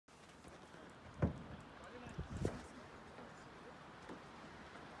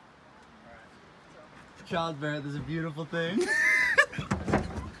Childbirth is a beautiful thing.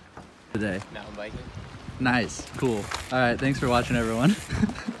 Today. Now I'm biking. Nice, cool. All right, thanks for watching, everyone.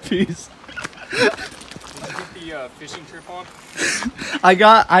 Peace. Did you get the fishing trip on?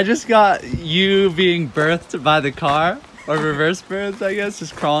 I just got you being birthed by the car, or reverse birthed, I guess,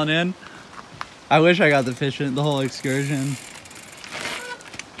 just crawling in. I wish I got the whole excursion.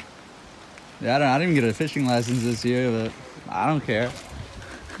 Yeah, I didn't even get a fishing license this year, but I don't care.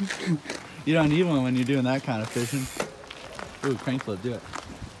 You don't need one when you're doing that kind of fishing. Ooh, crank flip, do it.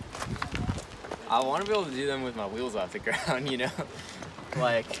 I want to be able to do them with my wheels off the ground, you know?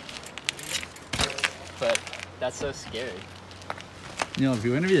 Like, but that's so scary. You know, if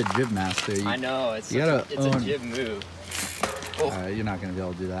you're gonna be a jib master, I know, it's a jib move. Oh. Alright, you're not gonna be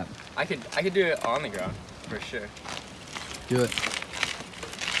able to do that. I could do it on the ground, for sure. Do it.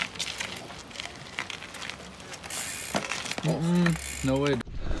 No way.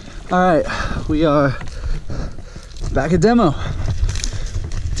 Alright, we are back at demo.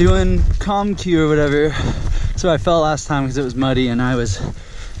 Doing ComQ or whatever. So I fell last time because it was muddy and I was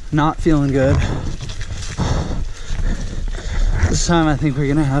not feeling good. This time I think we're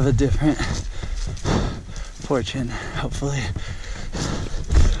gonna have a different fortune, hopefully.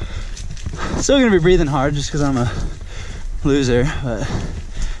 Still gonna be breathing hard just because I'm a loser, but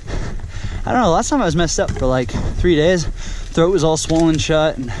I don't know, last time I was messed up for like 3 days. Throat was all swollen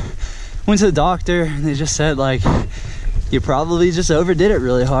shut and went to the doctor and they just said like, you probably just overdid it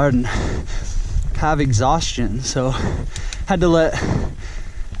really hard and have exhaustion. So had to let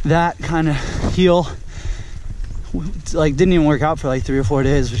that kind of heal. Like didn't even work out for like 3 or 4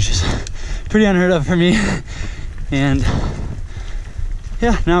 days, which is pretty unheard of for me. And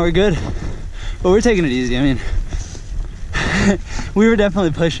yeah, now we're good. But we're taking it easy. I mean, we were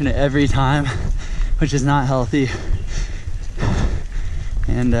definitely pushing it every time, which is not healthy.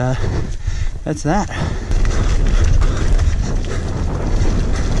 And that's that.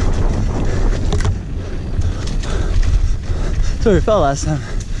 So we fell last time.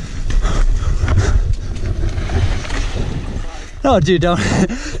 No, dude, don't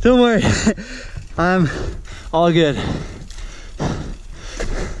worry. I'm all good.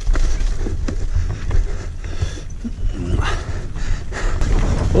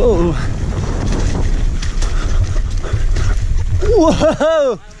 Whoa.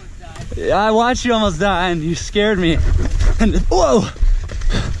 Whoa! I watched you almost die and you scared me. And whoa!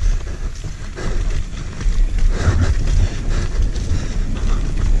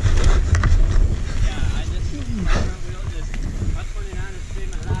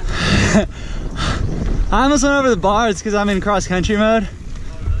 I almost went over the bars because I'm in cross country mode.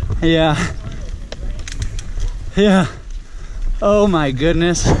 Yeah. Yeah. Oh my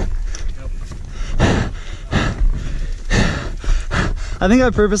goodness. I think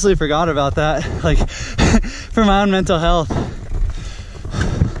I purposely forgot about that, like for my own mental health.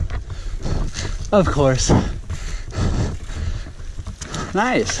 Of course.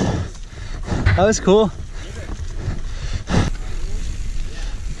 Nice. That was cool.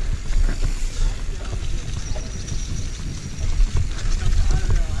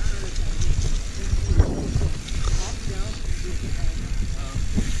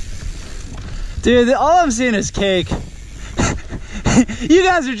 Dude, all I'm seeing is cake. You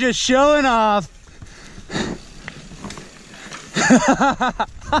guys are just showing off.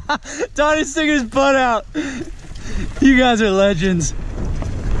 Donnie's sticking his butt out. You guys are legends.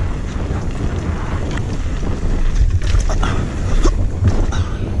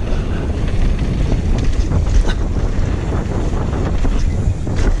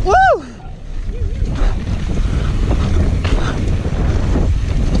 Woo!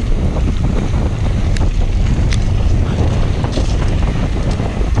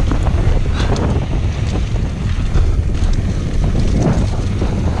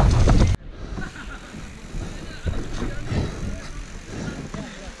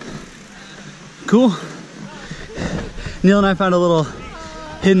 Cool. Neil and I found a little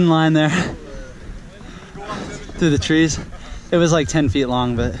hidden line there through the trees. It was like 10 feet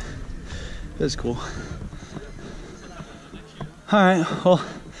long, but it was cool. All right, well,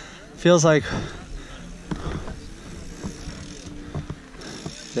 feels like,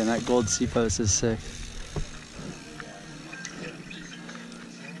 damn, that gold sea post is sick.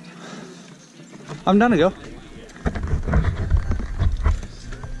 I'm done to go.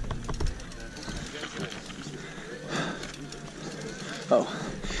 Oh,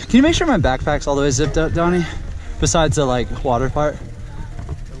 can you make sure my backpack's all the way zipped up, Donnie? Besides the like water part.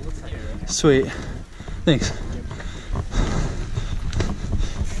 Sweet, thanks.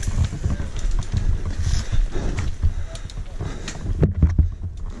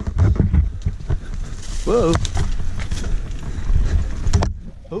 Whoa.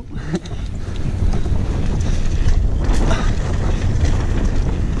 Oh.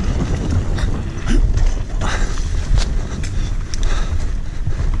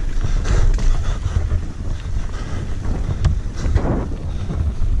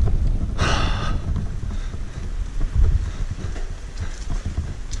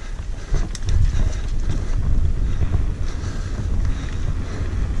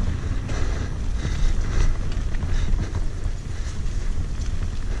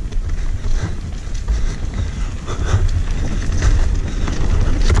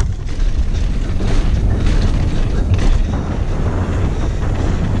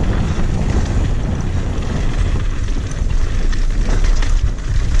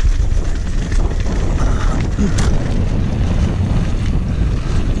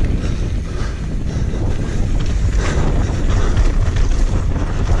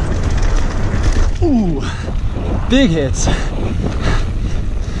 Ooh, big hits.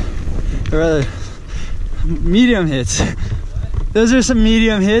 Or rather, medium hits. Those are some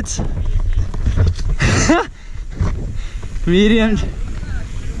medium hits. Medium.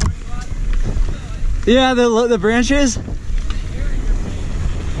 Yeah, the branches.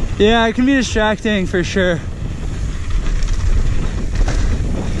 Yeah, it can be distracting for sure.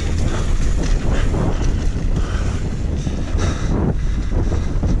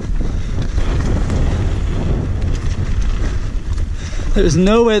 There's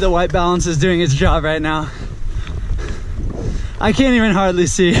no way the white balance is doing its job right now. I can't even hardly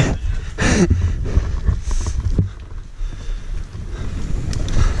see.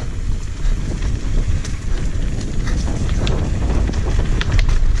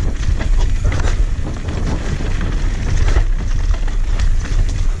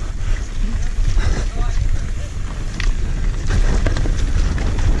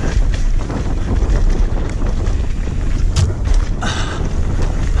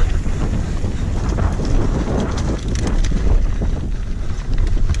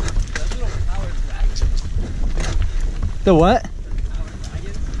 The what?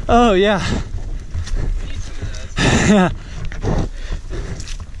 Oh yeah. Yeah.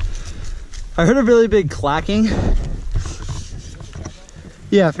 I heard a really big clacking.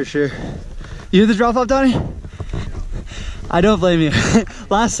 Yeah, for sure. You hear the drop off, Donnie? I don't blame you.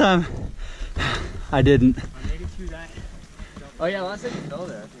 Last time I didn't. Oh yeah, last time you fell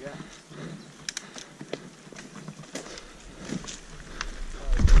there, I forgot.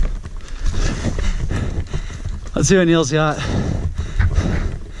 Let's see what Neil's got.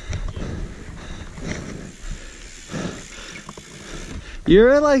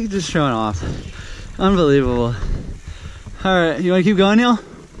 You're like just showing off. Unbelievable. All right, you want to keep going, Neil?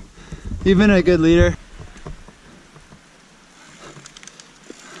 You've been a good leader.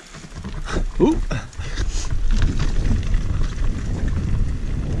 Ooh.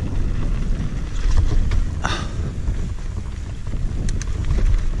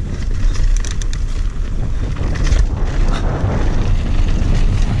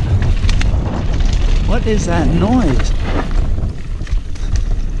 What is that noise?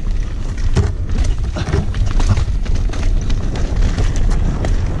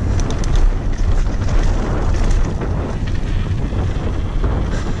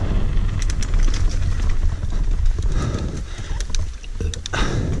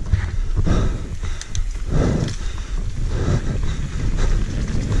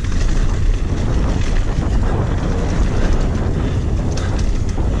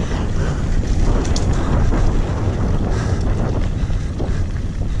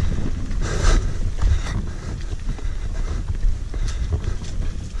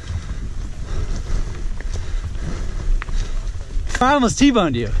 I almost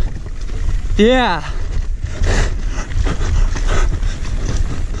T-boned you. Yeah.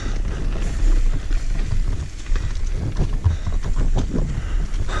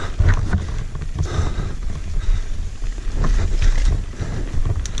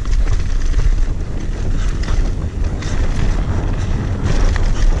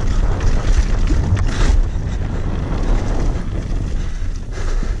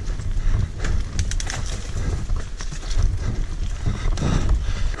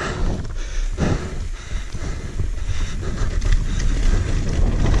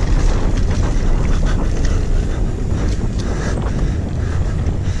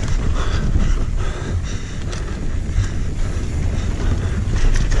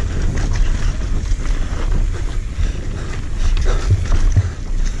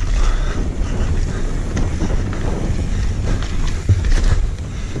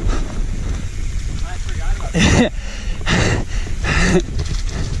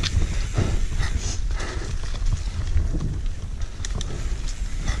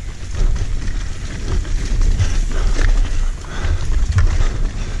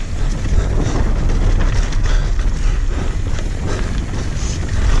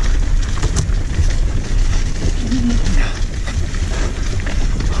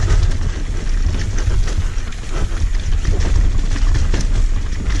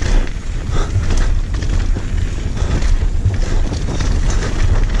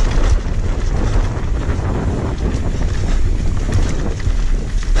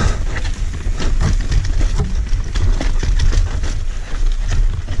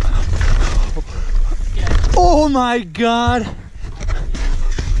 my God.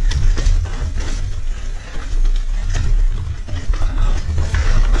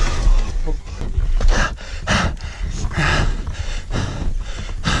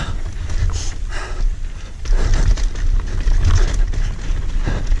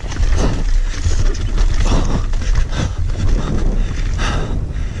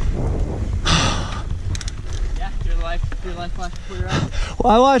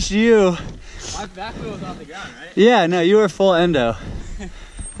 Well, I watched you. My back wheel was off the ground, right? Yeah, no, you were full endo.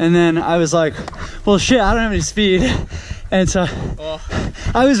 And then I was like, well, shit, I don't have any speed. And so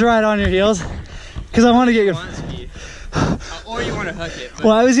I was right on your heels because I want to get your speed. Or you want to hook it.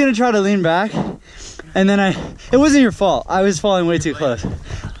 Well, I was going to try to lean back. And then it wasn't your fault. I was falling way too close.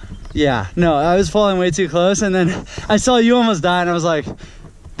 Yeah, no, I was falling way too close. And then I saw you almost die and I was like,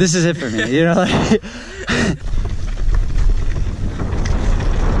 this is it for me. You know, like.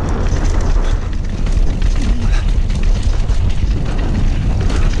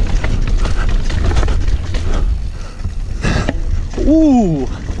 Ooh,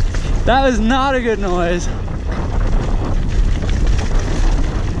 that was not a good noise.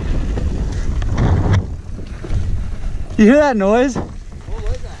 You hear that noise? What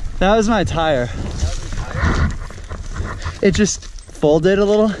was that? That was my tire. That was your tire? It just folded a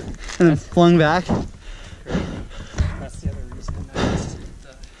little and then flung back. That's the other reason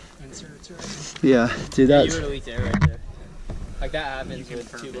that the inserts are. Yeah, dude, Yeah, that's... you would have leaked air right there. Like that happens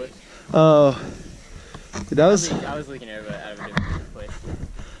with tubeless. Oh. Dude, that was... I was leaking air, but out of a different place.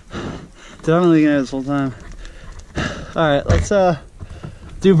 Dude, I've been leaking air this whole time. Alright, let's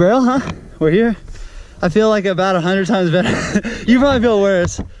do barrel, huh? We're here. I feel like about 100 times better. You probably feel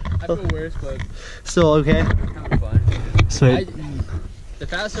worse. I feel worse, but still okay? kind of fun. Sweet. The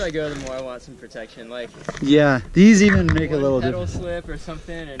faster I go, the more I want some protection. Like, yeah, these even make a little pedal difference. slip or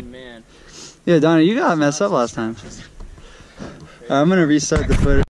something, and man. Yeah, Donnie, you got messed up last time. I'm gonna restart the footage.